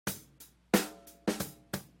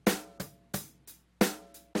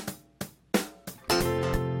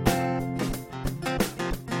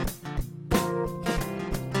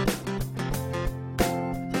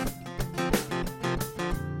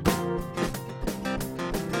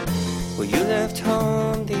Well, you left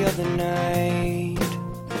home the other night.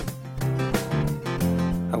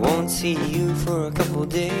 I won't see you for a couple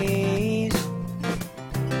days,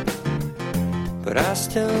 but I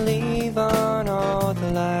still leave on all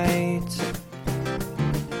the lights,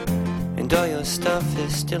 and all your stuff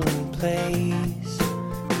is still in place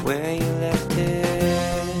where you left it.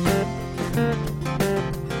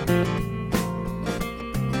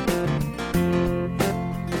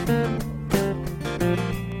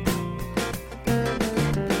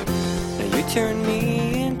 Now you turn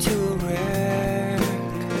me into a wreck.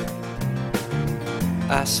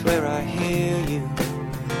 I swear I hear you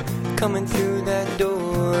coming through that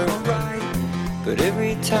door, alright. But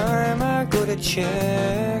every time I go to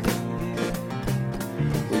check,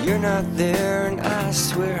 well, you're not there, and I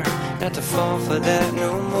swear not to fall for that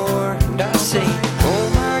no more. And I say, oh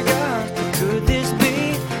my God, could this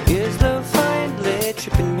be? Is love finally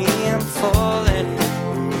tripping me? I'm falling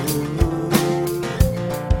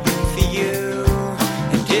for you.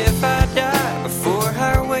 And if I die before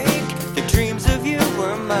I wake, the dreams of you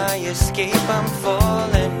were my escape. I'm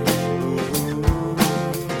falling.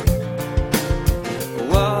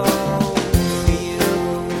 Whoa, for you.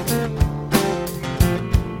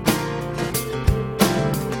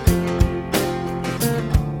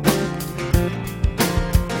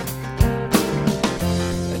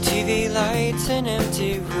 A TV lights an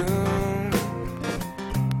empty room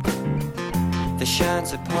that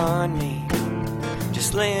shines upon me,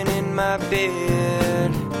 just laying in my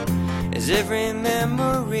bed, as every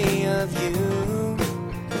memory of you,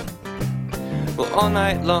 well, all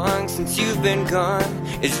night long since you've been gone,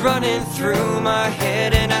 is running through my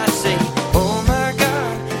head. And I say, oh my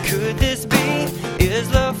God, could this be? Is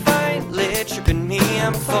love finally tripping me?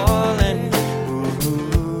 I'm falling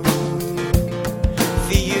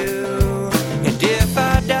for you. And if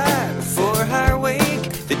I die before I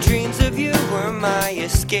wake, the dreams of you were my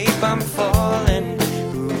escape. I'm falling.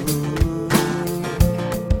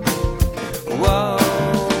 Whoa,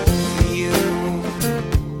 for you.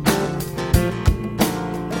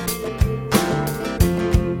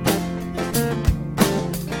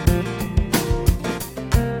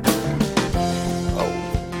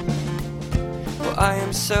 I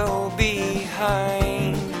am so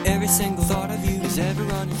behind. Every single thought of you is ever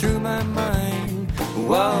running through my mind.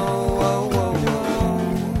 Whoa, whoa, whoa, whoa.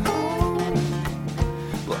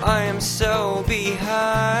 Well, I am so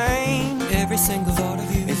behind. Every single thought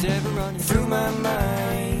of you is ever running through my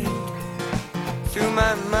mind. Through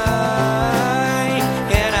my mind.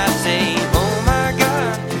 And I say, oh my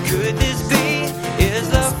God, could this be? Is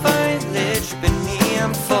love finally tripping me?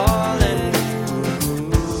 I'm falling.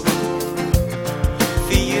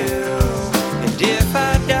 If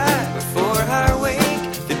I die before I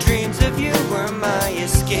wake, the dreams of you were my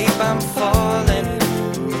escape. I'm falling.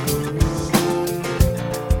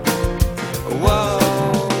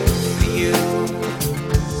 Whoa, for you.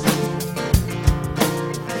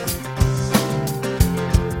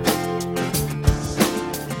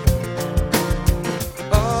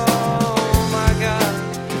 Oh my God,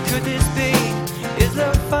 could this be? Is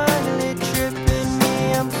love finally tripping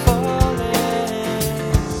me? I'm falling.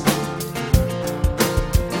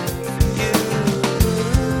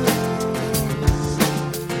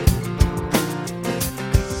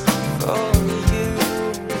 Oh